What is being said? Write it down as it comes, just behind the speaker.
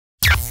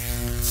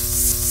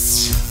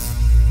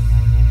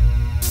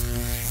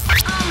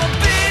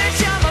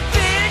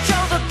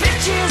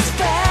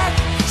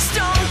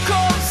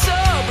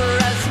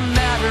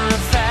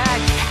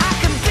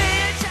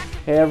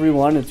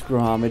everyone, it's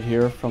Muhammad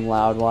here from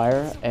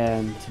Loudwire,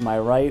 and to my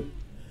right,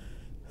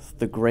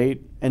 the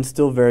great and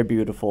still very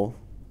beautiful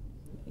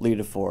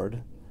Lita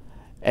Ford.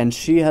 And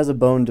she has a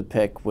bone to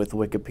pick with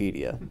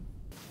Wikipedia.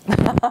 Is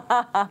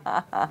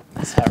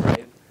that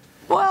right?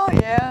 Well,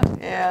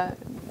 yeah.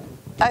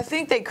 I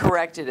think they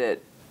corrected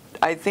it.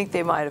 I think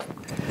they might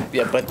have.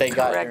 Yeah, but they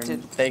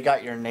corrected.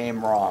 got your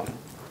name wrong.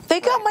 They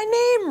got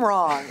my name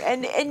wrong,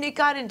 and it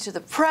got into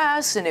the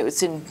press, and it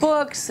was in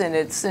books, and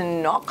it's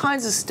in all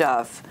kinds of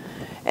stuff,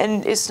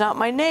 and it's not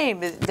my name.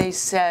 They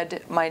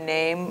said my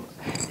name.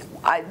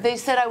 They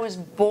said I was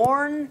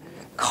born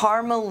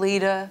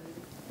Carmelita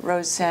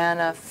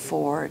Rosanna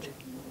Ford.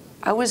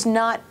 I was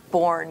not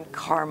born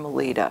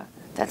Carmelita.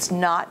 That's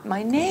not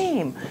my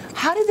name.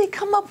 How did they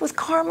come up with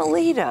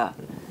Carmelita?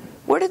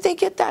 Where did they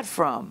get that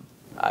from?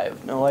 I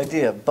have no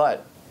idea,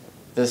 but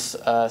this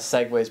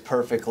segues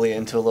perfectly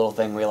into a little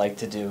thing we like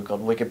to do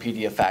called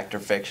Wikipedia Fact or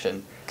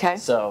Fiction. Okay.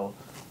 So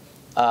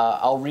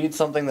I'll read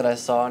something that I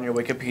saw on your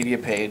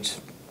Wikipedia page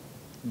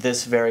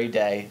this very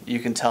day. You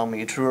can tell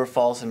me true or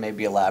false and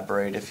maybe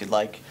elaborate if you'd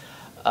like.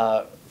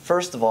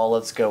 First of all,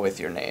 let's go with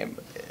your name.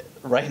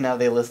 Right now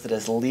they list it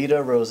as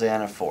Lita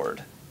Rosanna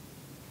Ford.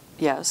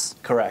 Yes.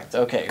 Correct.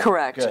 Okay.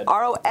 Correct. Good.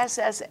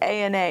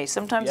 Rossana.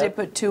 Sometimes Yep.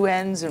 they put 2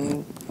 N's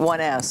and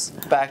 1 S.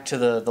 Back to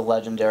the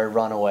legendary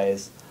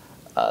Runaways.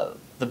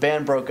 The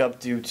band broke up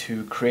due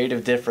to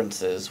creative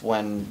differences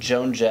when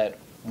Joan Jett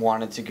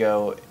wanted to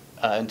go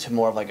into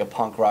more of like a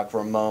punk rock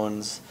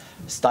Ramones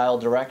style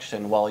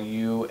direction, while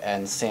you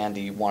and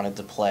Sandy wanted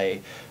to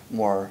play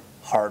more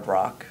hard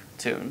rock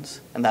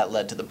tunes, and that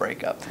led to the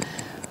breakup.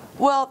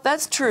 Well,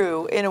 that's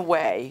true in a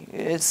way.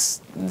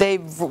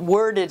 They've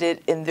worded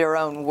it in their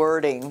own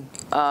wording.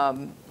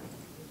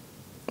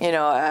 You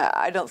know,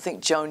 I don't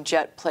think Joan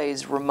Jett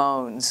plays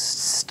Ramones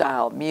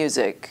style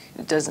music.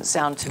 It doesn't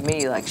sound to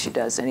me like she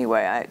does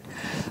anyway.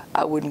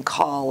 I wouldn't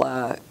call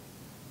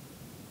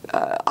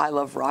I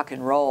Love Rock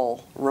and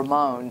Roll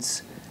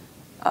Ramones.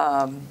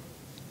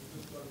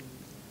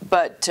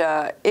 But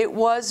it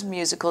was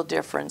musical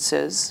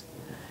differences.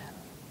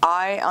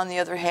 I, on the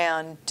other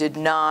hand, did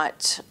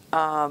not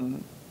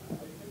end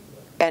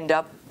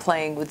up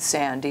playing with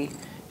Sandy.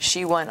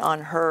 She went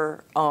on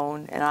her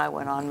own, and I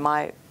went on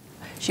my.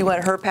 She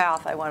went her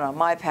path, I went on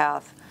my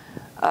path.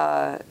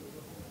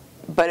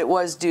 But it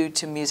was due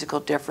to musical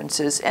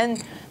differences.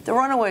 And the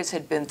Runaways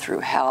had been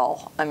through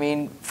hell. I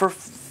mean, for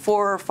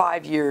 4 or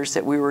 5 years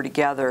that we were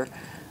together,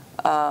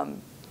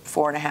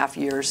 4.5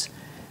 years,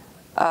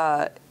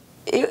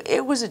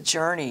 it was a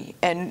journey.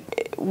 And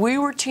we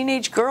were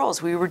teenage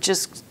girls. We were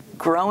just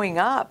growing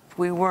up.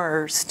 We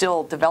were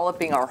still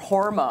developing our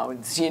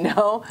hormones, you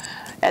know,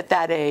 at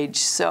that age.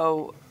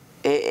 So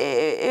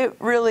it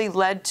really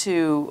led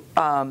to,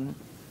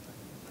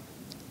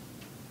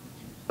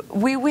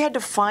 we had to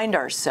find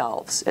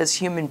ourselves as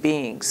human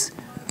beings.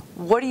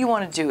 What do you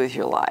want to do with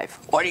your life?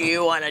 What do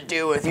you want to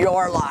do with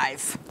your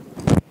life?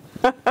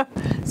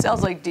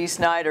 Sounds like Dee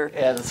Snider.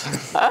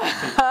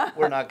 Yeah,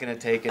 we're not going to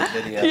take it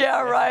video.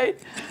 Yeah, right.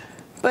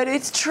 But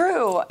it's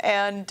true.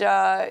 And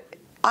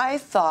I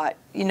thought,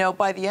 you know,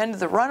 by the end of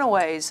the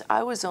Runaways,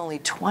 I was only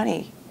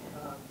 20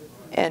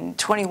 and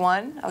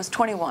 21. I was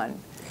 21.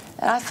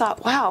 And I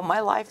thought, wow,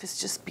 my life has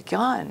just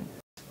begun.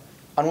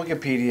 On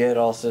Wikipedia, it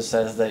also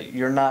says that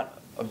you're not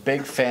a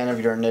big fan of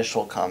your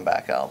initial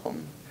comeback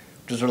album,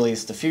 which was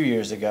released a few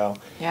years ago.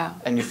 Yeah.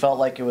 And you felt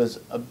like it was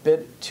a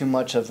bit too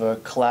much of a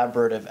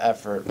collaborative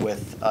effort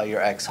with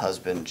your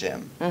ex-husband,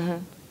 Jim. Mm-hmm.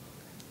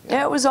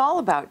 Yeah, it was all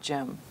about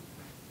Jim.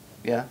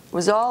 Yeah? It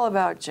was all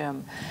about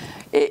Jim.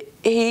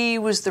 He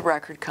was the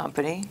record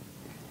company.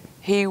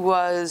 He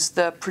was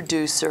the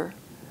producer.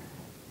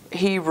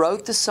 He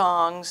wrote the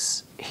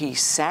songs. He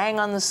sang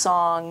on the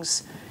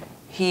songs.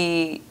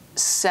 He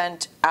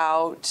sent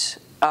out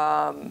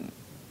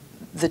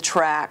the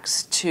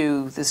tracks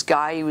to this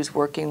guy he was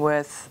working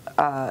with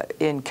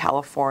in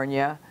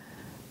California,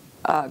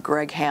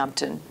 Greg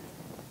Hampton.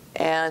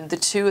 And the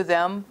two of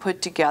them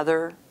put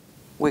together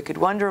Wicked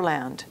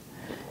Wonderland.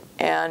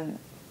 And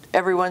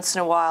every once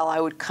in a while I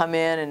would come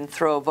in and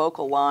throw a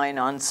vocal line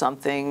on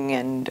something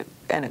and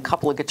a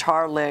couple of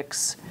guitar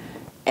licks,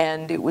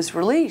 and it was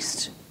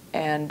released.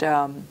 And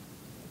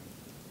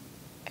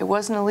it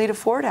wasn't a Lita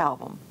Ford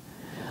album.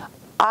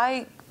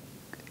 I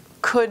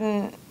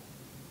couldn't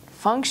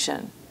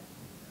function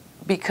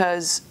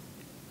because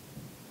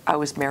I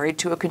was married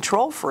to a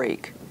control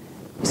freak.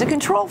 He's a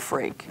control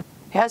freak.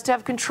 He has to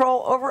have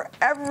control over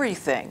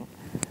everything.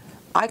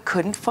 I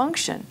couldn't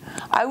function.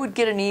 I would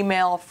get an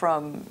email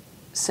from,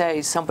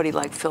 say, somebody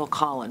like Phil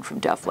Collin from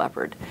Def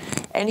Leppard,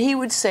 and he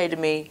would say to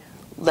me,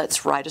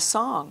 let's write a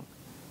song.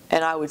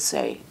 And I would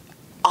say,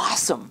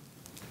 awesome,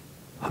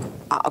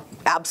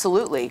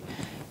 absolutely.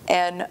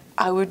 And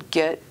I would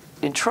get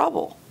in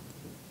trouble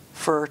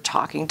for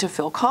talking to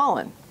Phil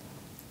Collin.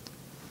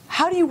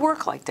 How do you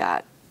work like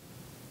that?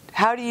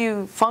 How do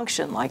you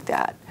function like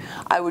that?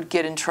 I would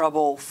get in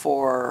trouble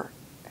for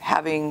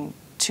having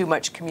too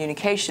much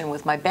communication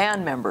with my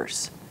band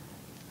members.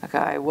 Like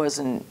I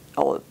wasn't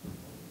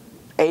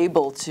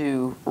able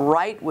to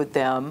write with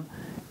them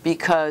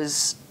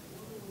because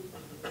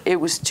it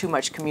was too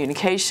much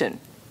communication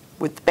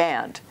with the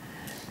band.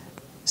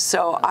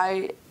 So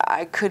I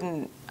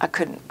couldn't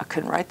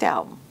write the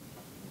album.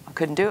 I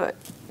couldn't do it.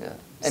 Yeah.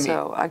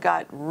 So I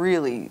got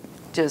really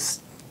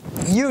just,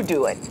 you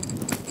do it.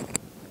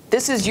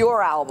 This is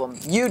your album.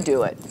 You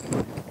do it.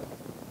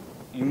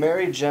 You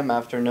married Jim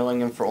after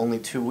knowing him for only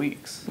 2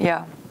 weeks.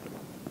 Yeah.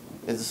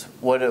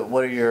 What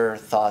are your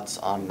thoughts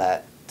on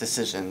that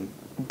decision?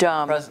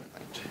 Dumb. Presently.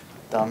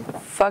 Dumb.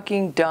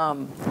 Fucking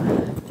dumb.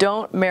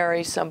 Don't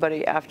marry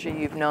somebody after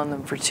you've known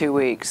them for 2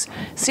 weeks.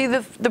 See,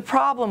 the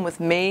problem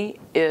with me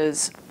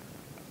is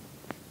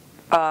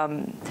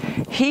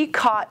he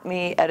caught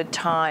me at a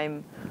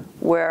time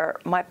where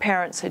my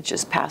parents had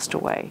just passed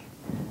away.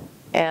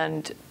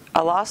 And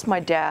I lost my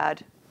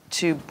dad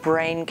to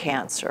brain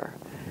cancer.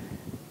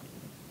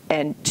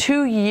 And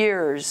 2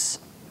 years,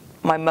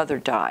 my mother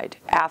died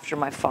after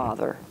my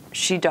father.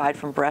 She died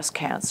from breast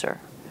cancer.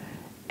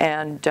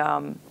 And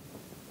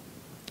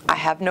I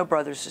have no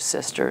brothers or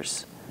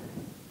sisters.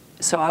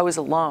 So I was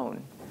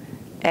alone.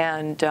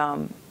 And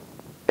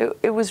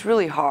it was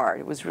really hard.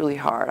 It was really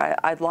hard.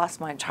 I'd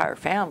lost my entire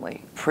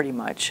family, pretty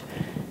much.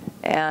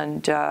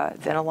 And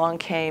then along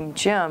came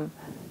Jim,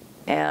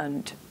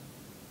 and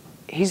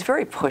he's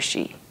very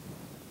pushy,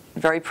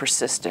 very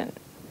persistent,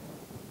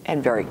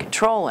 and very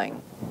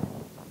controlling.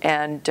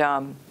 And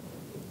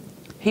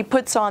he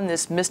puts on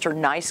this Mr.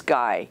 Nice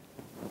Guy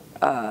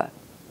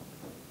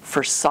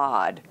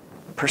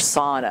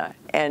persona,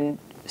 and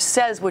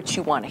says what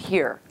you want to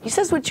hear. He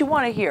says what you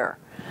want to hear.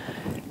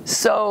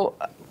 So,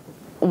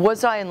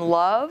 was I in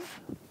love?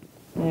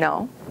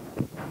 No.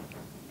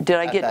 Did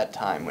I get... At that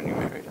time when you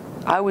married him?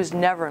 I was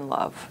never in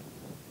love.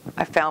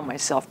 I found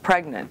myself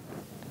pregnant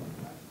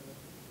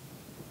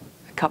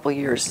a couple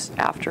years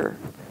after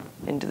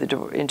into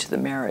the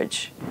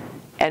marriage.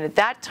 And at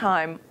that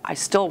time, I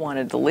still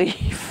wanted to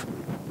leave.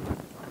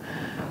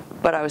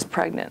 But I was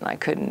pregnant and I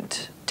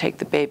couldn't take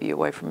the baby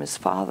away from his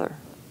father.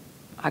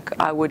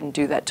 I wouldn't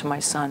do that to my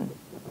son.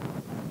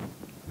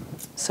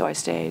 So I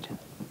stayed.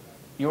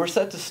 You were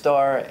set to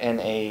star in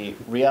a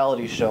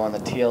reality show on the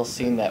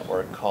TLC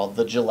network called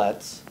The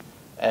Gillettes,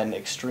 an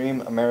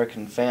extreme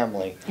American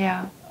family.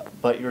 Yeah.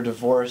 But your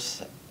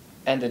divorce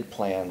ended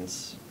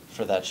plans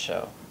for that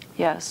show.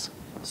 Yes.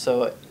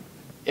 So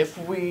if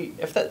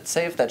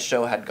that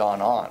show had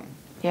gone on,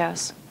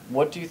 yes,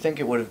 what do you think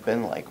it would have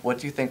been like? What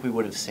do you think we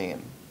would have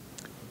seen?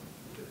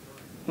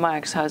 My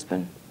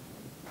ex-husband.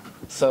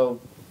 So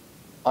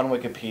on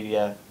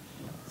Wikipedia, it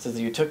says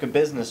that you took a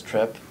business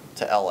trip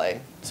to LA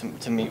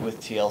to meet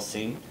with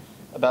TLC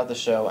about the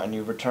show, and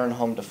you returned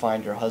home to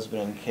find your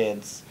husband and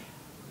kids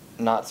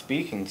not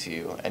speaking to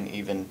you and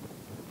even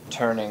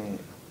turning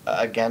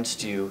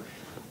against you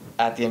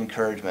at the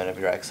encouragement of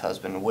your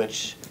ex-husband,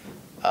 which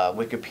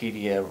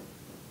Wikipedia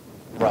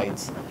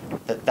writes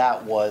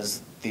that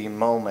was the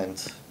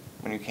moment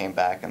when you came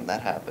back and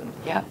that happened.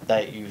 Yeah.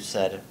 That you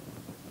said,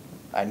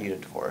 I need a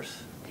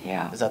divorce.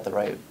 Yeah. Is that the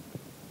right?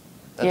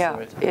 That's yeah, the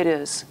right time? it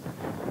is.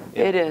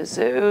 Yeah. It is.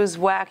 It was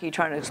wacky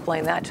trying to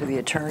explain that to the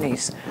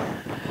attorneys.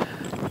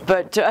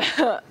 But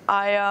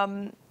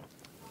I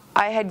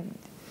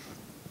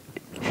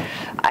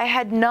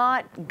had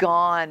not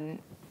gone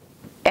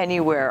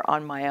anywhere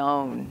on my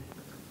own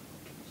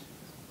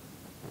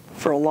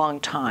for a long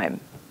time.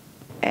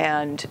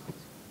 And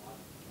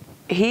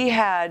he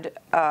had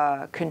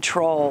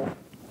control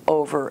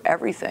over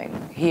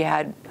everything. He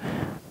had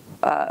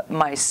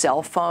my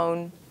cell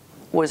phone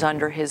was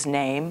under his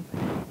name.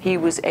 He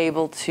was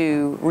able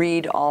to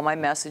read all my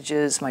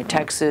messages, my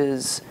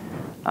texts.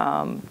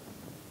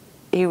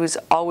 He was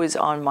always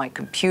on my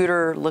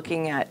computer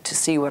looking to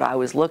see what I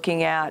was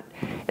looking at.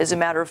 As a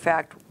matter of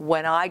fact,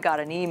 when I got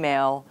an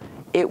email,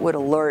 it would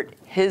alert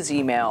his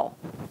email.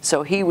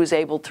 So he was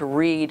able to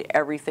read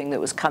everything that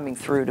was coming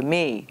through to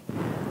me.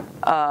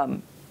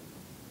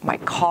 My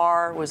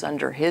car was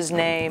under his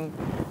name,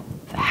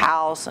 the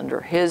house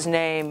under his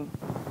name.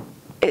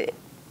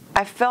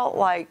 I felt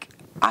like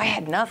I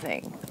had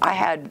nothing. I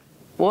had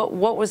what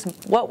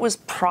was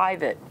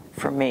private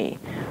for me?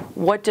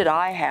 What did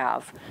I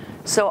have?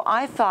 So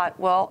I thought,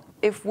 well,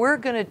 if we're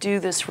going to do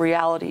this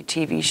reality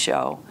TV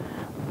show,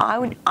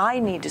 I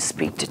need to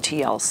speak to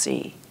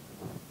TLC,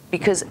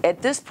 because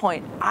at this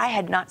point I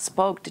had not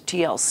spoke to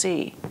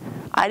TLC.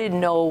 I didn't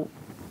know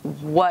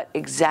what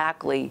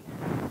exactly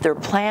their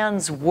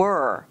plans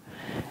were.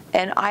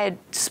 And I had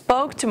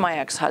spoke to my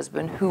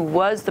ex-husband, who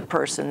was the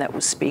person that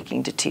was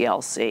speaking to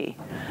TLC.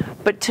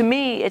 But to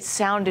me, it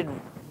sounded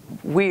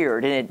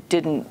weird, and it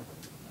didn't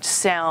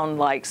sound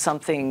like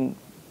something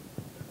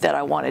that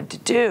I wanted to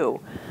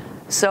do.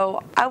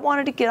 So I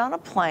wanted to get on a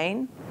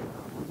plane,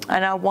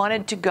 and I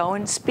wanted to go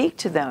and speak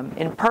to them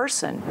in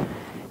person.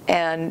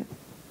 And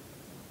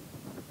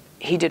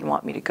he didn't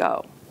want me to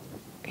go.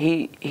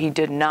 He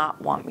did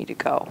not want me to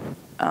go.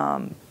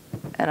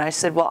 And I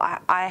said, well,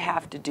 I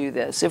have to do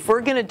this. If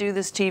we're going to do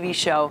this TV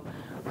show,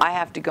 I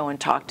have to go and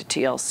talk to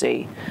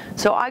TLC.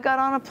 So I got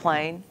on a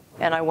plane,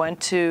 and I went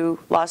to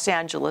Los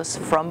Angeles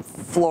from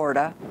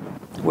Florida,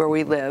 where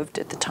we lived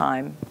at the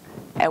time,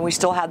 and we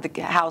still had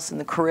the house in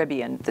the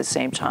Caribbean at the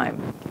same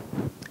time.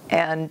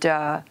 And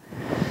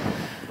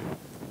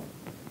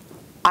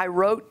I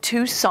wrote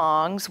 2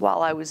 songs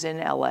while I was in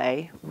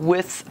LA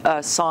with a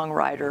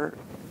songwriter.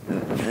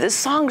 The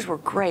songs were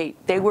great.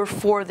 They were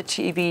for the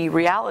TV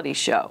reality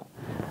show.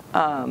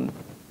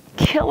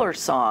 Killer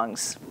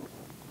songs.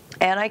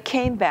 And I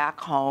came back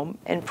home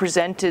and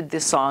presented the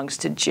songs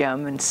to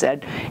Jim and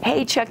said,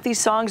 hey, check these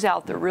songs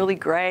out. They're really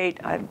great.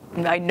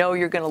 I know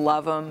you're going to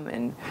love them.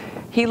 And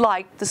he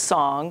liked the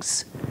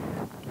songs.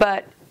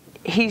 But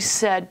he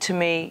said to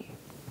me,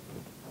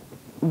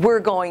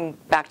 we're going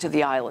back to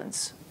the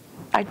islands.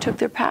 I took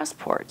their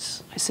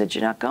passports. I said,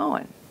 you're not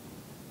going.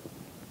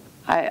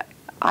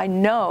 I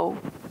know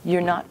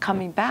you're not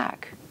coming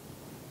back.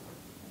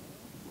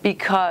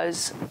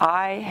 Because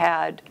I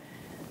had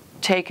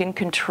taken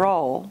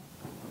control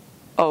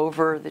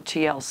over the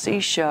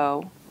TLC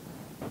show.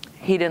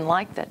 He didn't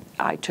like that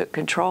I took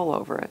control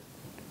over it.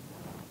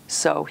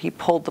 So he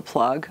pulled the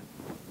plug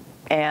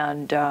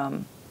and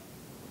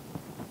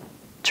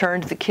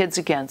turned the kids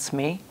against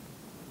me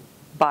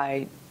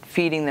by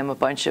feeding them a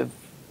bunch of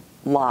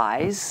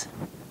lies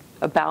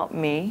about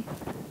me,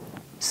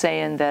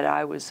 saying that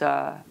I was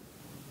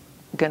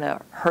going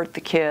to hurt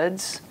the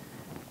kids,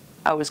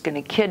 I was going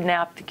to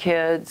kidnap the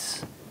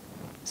kids,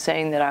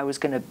 saying that I was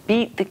going to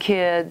beat the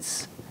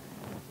kids,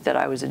 that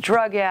I was a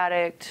drug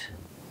addict,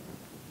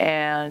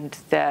 and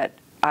that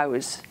I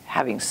was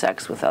having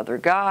sex with other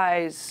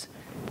guys,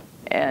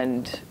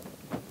 and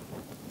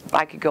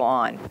I could go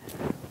on.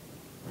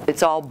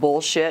 It's all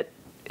bullshit.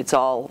 It's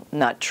all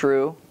not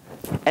true.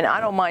 And I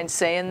don't mind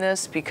saying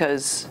this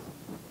because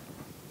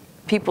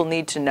people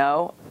need to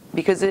know,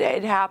 because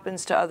it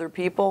happens to other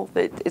people.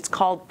 It's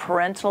called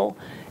parental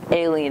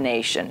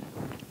alienation.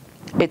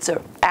 There's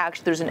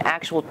an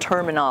actual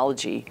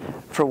terminology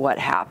for what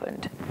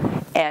happened.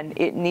 And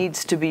it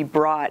needs to be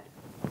brought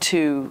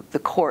to the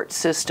court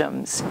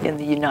systems in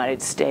the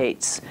United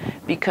States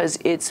because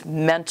it's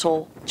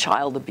mental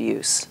child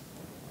abuse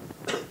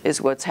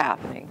is what's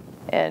happening.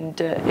 And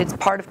it's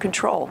part of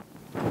control.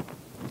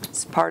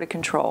 It's part of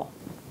control.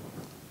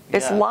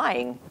 It's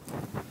lying.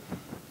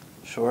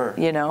 Sure.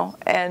 You know,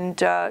 and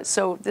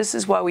so this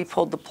is why we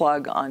pulled the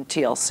plug on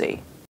TLC.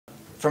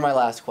 For my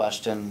last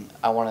question,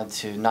 I wanted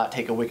to not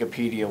take a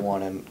Wikipedia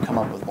one and come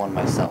up with one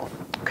myself.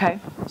 Okay.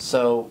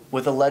 So,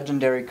 with a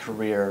legendary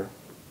career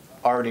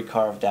already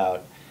carved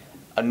out,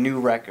 a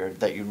new record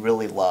that you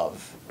really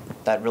love,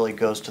 that really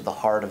goes to the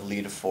heart of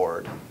Lita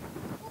Ford,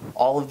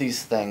 all of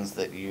these things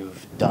that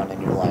you've done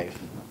in your life,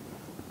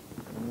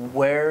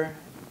 where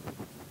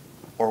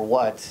or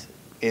what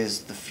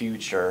is the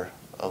future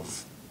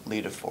of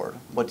Lita Ford?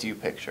 What do you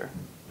picture?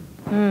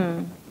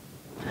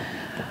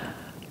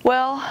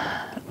 Well,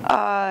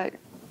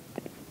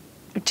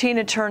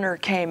 Tina Turner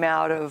came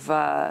out of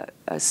a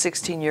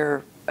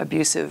 16-year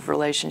abusive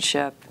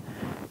relationship,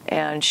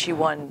 and she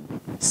won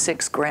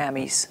 6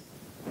 Grammys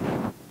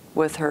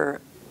with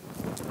her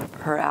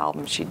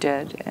album she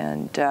did.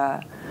 And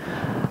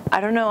I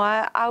don't know,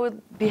 I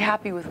would be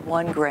happy with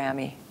 1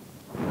 Grammy.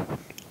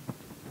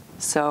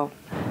 So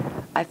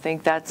I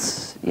think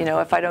that's, you know,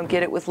 if I don't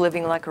get it with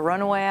Living Like a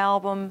Runaway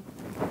album,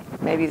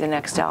 maybe the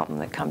next album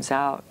that comes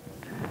out.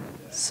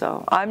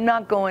 So I'm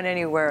not going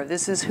anywhere.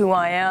 This is who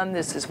I am.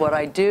 This is what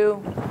I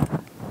do.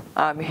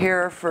 I'm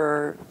here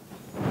for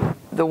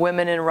the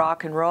women in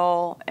rock and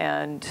roll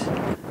and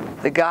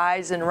the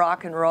guys in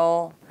rock and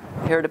roll,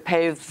 here to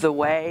pave the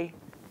way.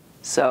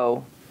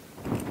 So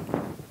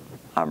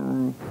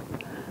I'm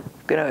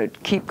going to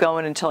keep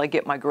going until I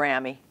get my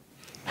Grammy.